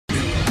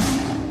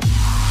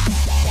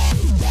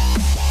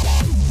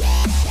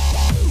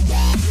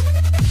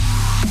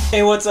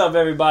Hey, what's up,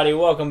 everybody?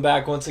 Welcome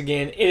back once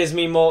again. It is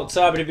me, Molt.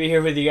 So happy to be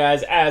here with you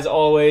guys, as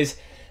always.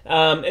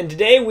 And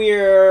today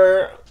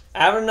we're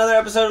having another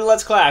episode of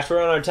Let's Clash.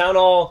 We're on our Town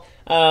Hall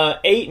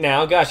 8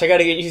 now. Gosh, I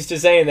gotta get used to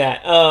saying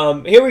that.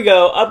 Here we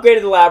go.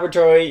 Upgraded the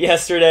laboratory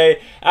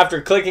yesterday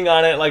after clicking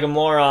on it like a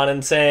moron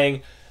and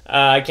saying,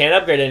 I can't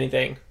upgrade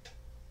anything.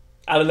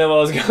 I don't know what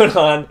was going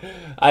on.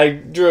 I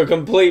drew a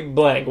complete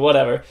blank.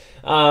 Whatever.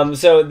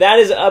 So that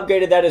is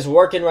upgraded. That is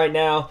working right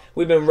now.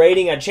 We've been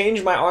raiding. I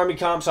changed my army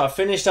comp, so I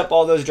finished up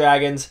all those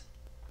dragons.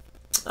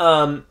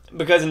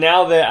 Because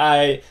now that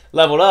I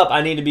leveled up,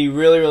 I need to be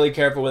really, really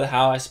careful with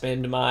how I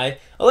spend my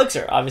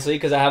elixir, obviously,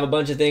 because I have a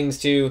bunch of things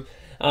to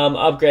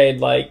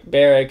upgrade, like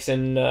barracks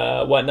and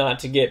whatnot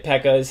to get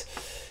P.E.K.K.As,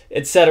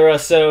 etc.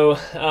 So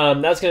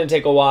that's going to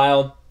take a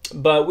while.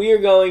 But we are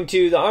going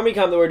to, the army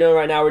comp that we're doing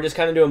right now, we're just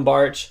kind of doing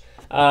Barch.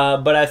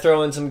 But I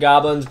throw in some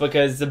goblins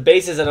because the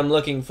bases that I'm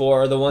looking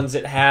for are the ones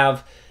that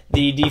have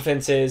the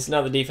defenses,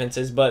 not the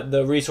defenses, but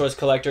the resource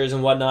collectors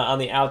and whatnot on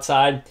the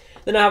outside.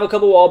 Then I have a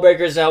couple wall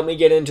breakers to help me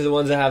get into the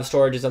ones that have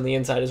storages on the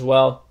inside as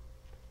well.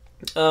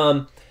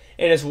 And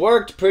it's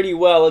worked pretty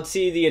well. Let's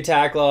see the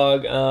attack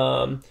log.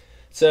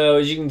 So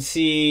as you can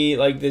see,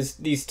 like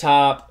these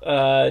top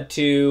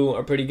two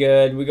are pretty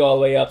good. We go all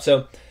the way up.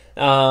 So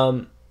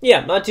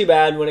yeah, not too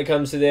bad when it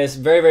comes to this.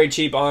 Very, very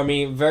cheap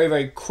army. Very,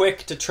 very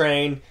quick to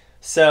train.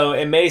 So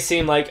it may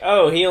seem like,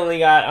 oh, he only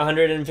got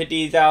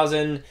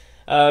 150,000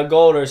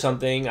 gold or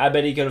something. I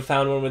bet he could have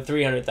found one with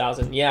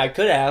 300,000. Yeah, I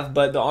could have,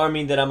 but the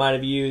army that I might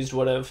have used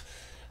would have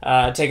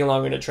taken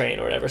longer to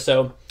train or whatever.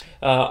 So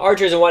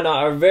archers and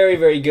whatnot are very,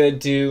 very good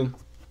to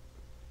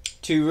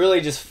really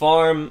just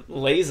farm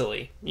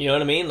lazily. You know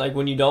what I mean? Like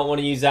when you don't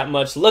want to use that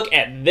much. Look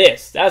at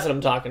this. That's what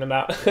I'm talking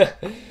about.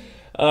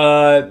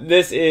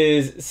 This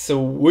is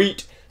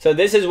sweet. So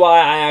this is why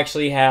I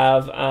actually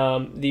have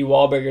the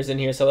wall breakers in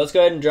here. So let's go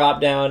ahead and drop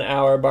down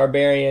our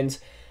barbarians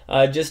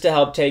just to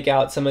help take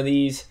out some of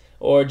these,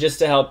 or just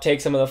to help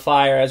take some of the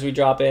fire as we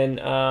drop in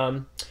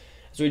our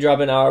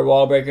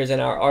wall breakers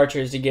and our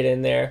archers to get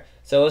in there.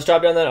 So let's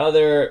drop down that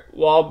other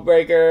wall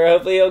breaker.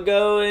 Hopefully he'll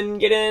go and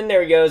get in.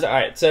 There he goes. All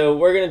right, so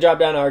we're gonna drop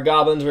down our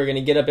goblins. We're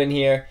gonna get up in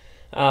here.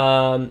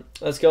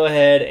 Let's go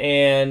ahead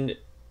and,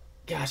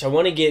 gosh, I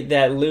want to get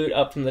that loot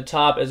up from the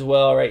top as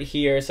well right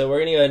here. So we're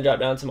going to go ahead and drop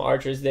down some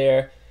archers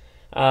there.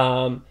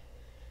 Instagram.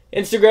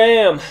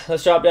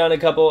 Let's drop down a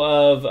couple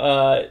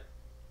of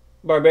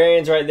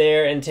barbarians right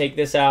there and take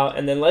this out.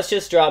 And then let's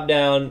just drop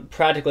down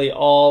practically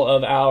all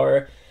of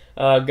our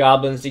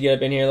goblins to get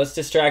up in here. Let's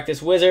distract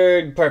this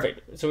wizard.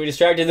 Perfect. So we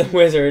distracted the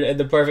wizard at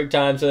the perfect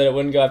time so that it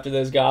wouldn't go after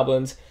those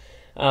goblins.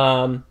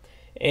 And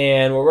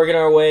we're working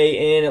our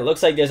way in. It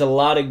looks like there's a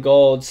lot of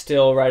gold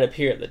still right up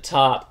here at the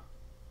top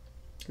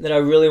that I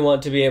really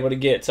want to be able to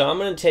get. So I'm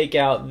going to take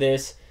out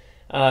this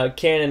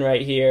cannon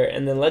right here,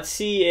 and then let's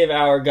see if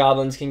our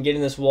goblins can get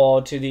in this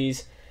wall to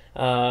these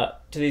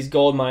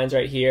gold mines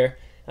right here.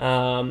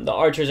 The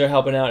archers are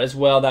helping out as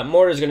well. That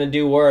mortar is going to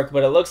do work,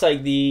 but it looks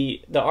like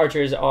the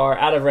archers are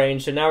out of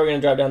range. So now we're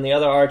going to drop down the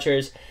other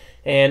archers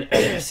and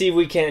see if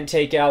we can't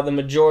take out the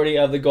majority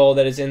of the gold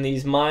that is in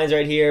these mines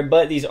right here.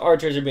 But these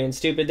archers are being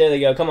stupid. There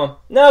they go. Come on.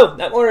 No,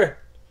 that mortar.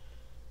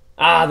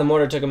 Ah, the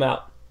mortar took them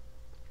out.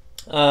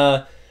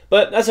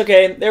 But that's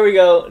okay. There we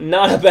go.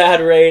 Not a bad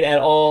raid at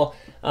all.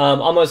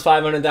 Almost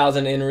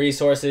 500,000 in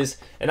resources.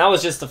 And that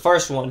was just the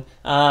first one.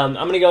 I'm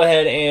going to go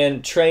ahead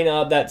and train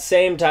up that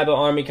same type of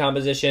army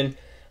composition.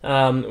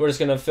 We're just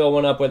going to fill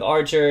one up with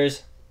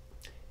archers.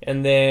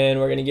 And then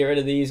we're going to get rid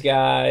of these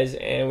guys.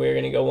 And we're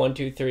going to go 1,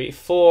 2, 3,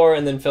 4.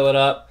 And then fill it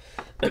up.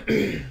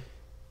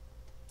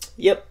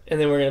 Yep. And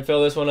then we're going to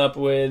fill this one up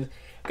with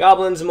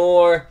goblins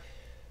more.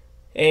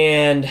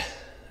 And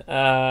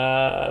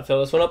fill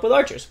this one up with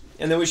archers,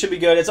 and then we should be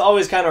good. It's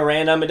always kind of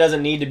random. It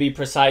doesn't need to be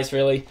precise,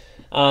 really.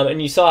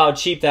 And you saw how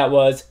cheap that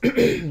was.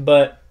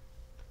 But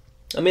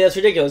I mean, that's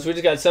ridiculous. We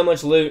just got so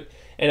much loot,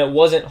 and it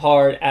wasn't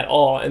hard at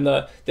all. And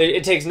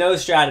it takes no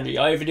strategy.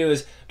 All you have to do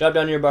is drop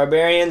down your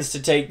barbarians to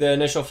take the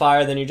initial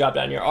fire. Then you drop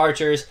down your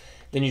archers.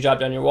 Then you drop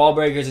down your wall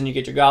breakers, and you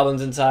get your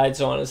goblins inside,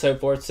 so on and so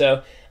forth.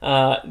 So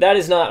that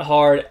is not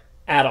hard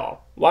at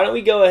all. Why don't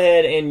we go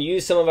ahead and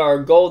use some of our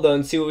gold, though,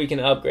 and see what we can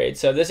upgrade.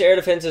 So this air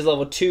defense is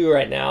level 2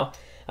 right now.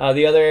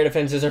 The other air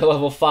defenses are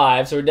level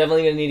 5, so we're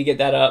definitely going to need to get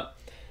that up.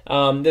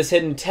 This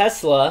hidden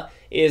Tesla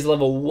is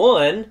level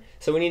 1,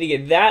 so we need to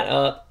get that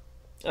up.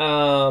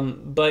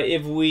 But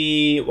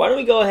why don't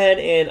we go ahead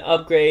and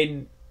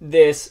upgrade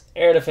this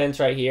air defense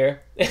right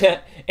here,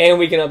 and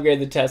we can upgrade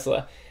the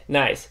Tesla.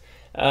 Nice.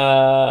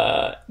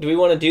 Do we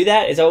want to do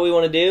that? Is that what we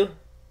want to do?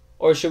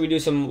 Or should we do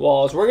some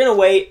walls? We're going to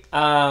wait.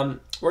 We're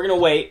going to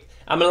wait.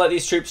 I'm going to let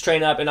these troops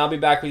train up, and I'll be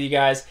back with you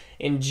guys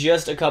in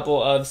just a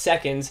couple of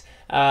seconds.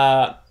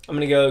 I'm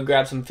going to go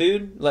grab some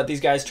food, let these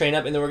guys train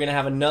up, and then we're going to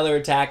have another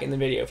attack in the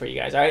video for you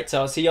guys. All right,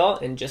 so I'll see y'all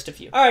in just a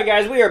few. All right,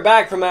 guys, we are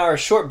back from our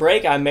short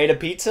break. I made a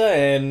pizza,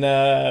 and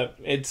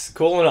it's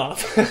cooling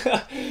off.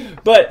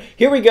 But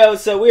here we go.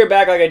 So we are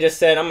back, like I just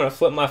said. I'm going to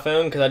flip my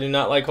phone because I do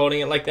not like holding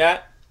it like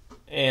that.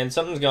 And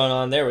something's going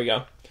on. There we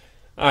go.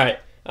 All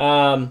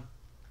right.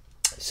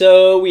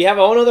 So we have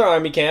a whole other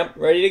army camp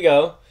ready to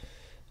go.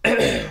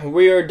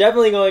 We are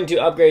definitely going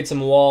to upgrade some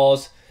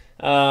walls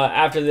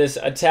after this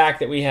attack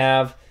that we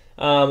have.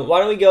 Why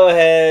don't we go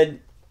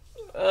ahead?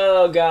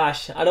 Oh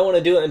gosh, I don't want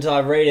to do it until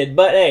I've raided.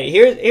 But hey,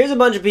 here's a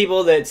bunch of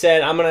people that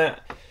said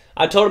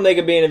I told them they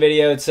could be in a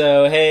video.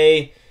 So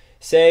hey,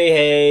 say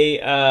hey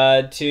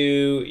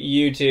to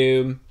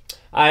YouTube.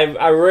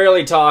 I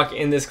rarely talk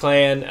in this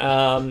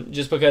clan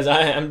just because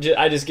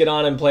I just get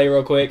on and play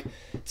real quick.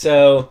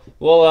 So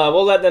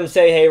we'll let them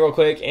say hey real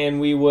quick,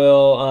 and we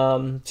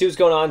will see what's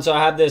going on. So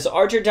I have this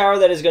archer tower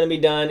that is going to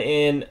be done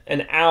in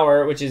an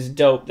hour, which is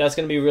dope. That's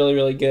going to be really,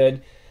 really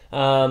good.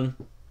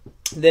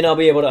 Then I'll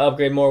be able to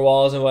upgrade more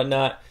walls and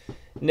whatnot.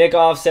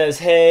 Nickoff says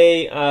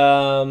hey.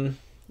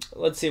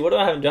 Let's see, what do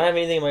I have? Do I have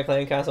anything in my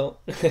clan castle?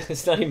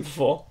 It's not even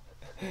full.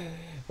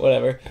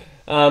 Whatever.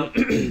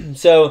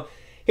 So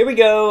here we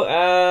go.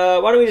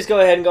 Why don't we just go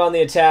ahead and go on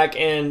the attack,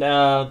 and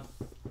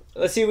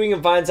let's see if we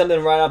can find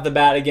something right off the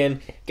bat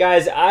again.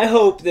 Guys, I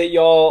hope that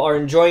y'all are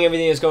enjoying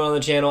everything that's going on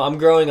the channel. I'm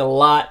growing a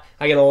lot.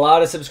 I get a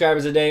lot of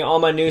subscribers a day. All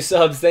my new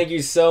subs, thank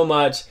you so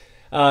much.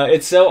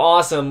 It's so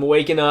awesome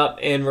waking up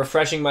and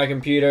refreshing my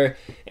computer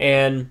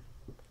and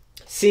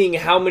seeing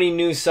how many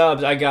new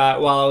subs I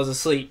got while I was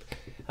asleep.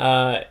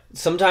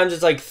 Sometimes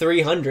it's like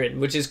 300,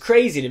 which is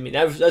crazy to me.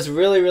 That's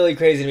really, really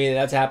crazy to me that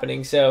that's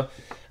happening. So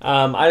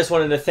I just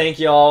wanted to thank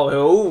y'all.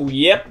 Oh,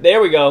 yep,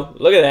 there we go.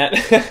 Look at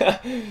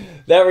that.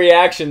 That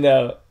reaction,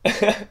 though.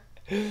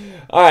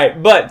 All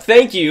right, but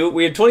thank you.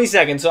 We have 20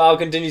 seconds, so I'll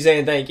continue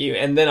saying thank you,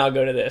 and then I'll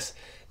go to this.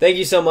 Thank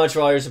you so much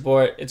for all your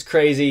support. It's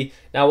crazy.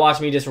 Now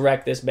watch me just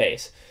wreck this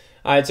base.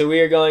 All right, so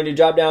we are going to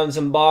drop down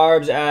some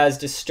barbs as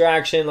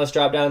distraction. Let's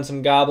drop down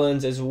some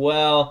goblins as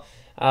well.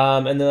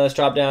 And then let's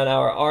drop down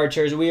our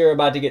archers. We are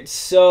about to get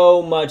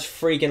so much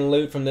freaking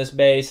loot from this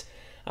base.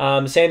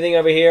 Same thing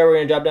over here. We're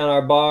going to drop down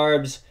our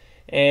barbs.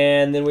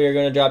 And then we are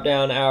going to drop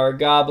down our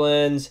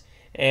goblins.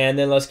 And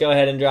then let's go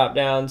ahead and drop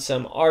down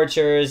some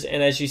archers.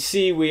 And as you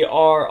see, we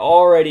are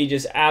already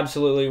just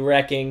absolutely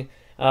wrecking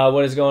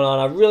what is going on.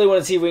 I really want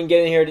to see if we can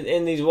get in here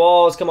in these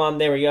walls. Come on,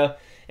 there we go.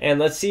 And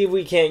let's see if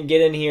we can't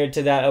get in here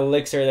to that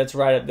elixir that's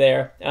right up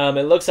there.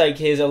 It looks like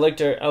his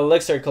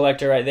elixir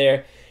collector right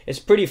there is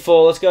pretty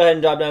full. Let's go ahead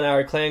and drop down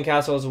our clan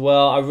castle as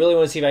well. I really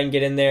want to see if I can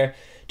get in there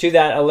to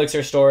that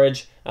elixir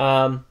storage.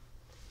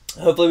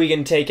 Hopefully we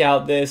can take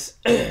out this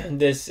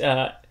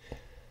that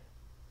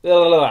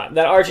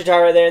archer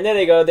tower right there. And there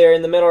they go. They're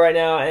in the middle right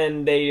now,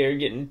 and they are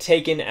getting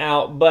taken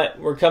out. But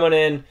we're coming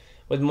in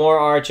with more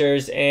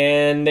archers,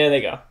 and there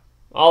they go.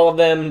 All of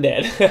them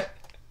dead.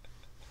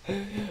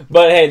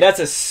 But hey, that's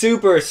a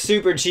super,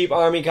 super cheap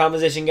army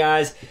composition,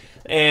 guys.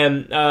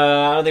 And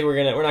I don't think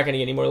we're not gonna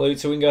get any more loot,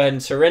 so we can go ahead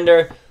and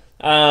surrender.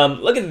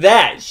 Look at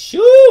that!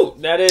 Shoot,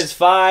 that is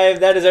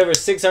over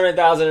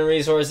 600,000 in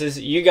resources.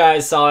 You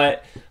guys saw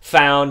it,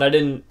 found. I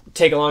didn't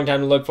take a long time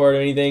to look for it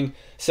or anything.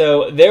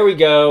 So there we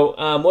go.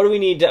 What do we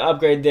need to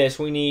upgrade this?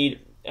 We need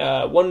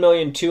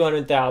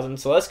 1,200,000.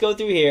 So let's go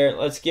through here.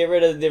 Let's get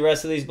rid of the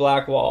rest of these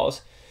black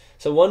walls.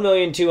 So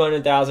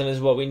 1,200,000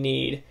 is what we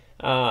need.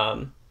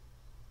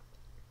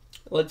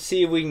 Let's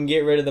see if we can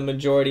get rid of the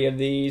majority of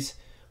these.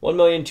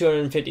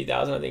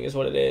 1,250,000, I think, is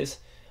what it is.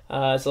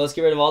 So let's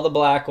get rid of all the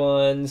black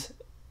ones.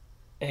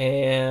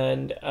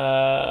 And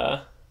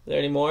are there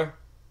any more?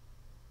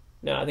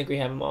 No, I think we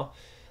have them all.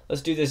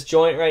 Let's do this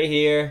joint right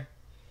here.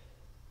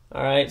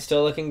 All right,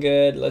 still looking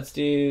good. Let's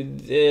do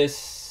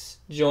this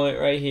joint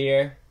right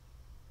here.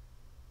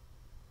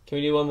 Can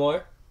we do one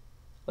more?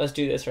 Let's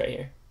do this right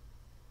here.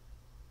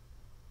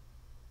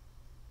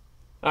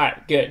 All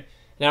right, good.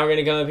 Now we're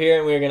going to come up here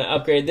and we're going to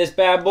upgrade this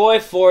bad boy.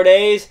 4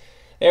 days.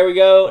 There we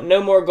go.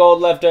 No more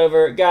gold left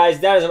over.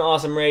 Guys, that is an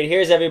awesome raid.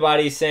 Here's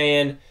everybody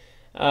saying,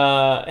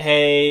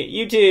 hey,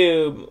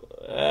 YouTube,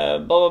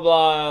 blah, blah,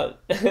 blah.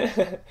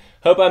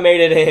 Hope I made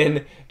it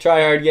in.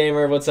 Tryhard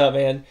Gamer, what's up,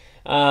 man?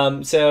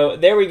 So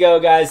there we go,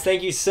 guys.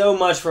 Thank you so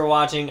much for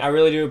watching. I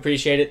really do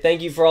appreciate it.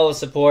 Thank you for all the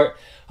support.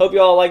 Hope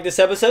you all like this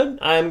episode.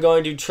 I'm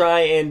going to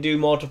try and do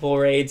multiple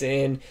raids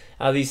in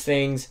these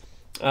things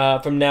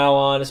from now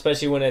on,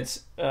 especially when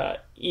it's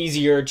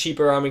easier,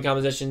 cheaper army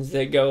compositions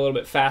that go a little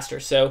bit faster.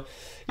 So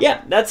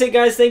yeah, that's it,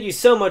 guys. Thank you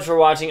so much for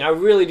watching. I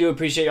really do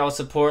appreciate y'all's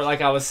support, like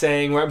I was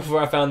saying right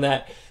before I found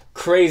that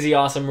crazy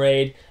awesome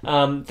raid.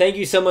 Thank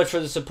you so much for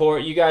the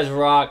support. You guys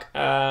rock.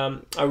 I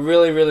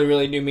really, really,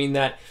 really do mean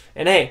that.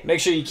 And hey,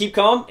 make sure you keep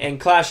calm and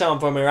clash on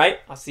for me,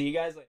 right? I'll see you guys later.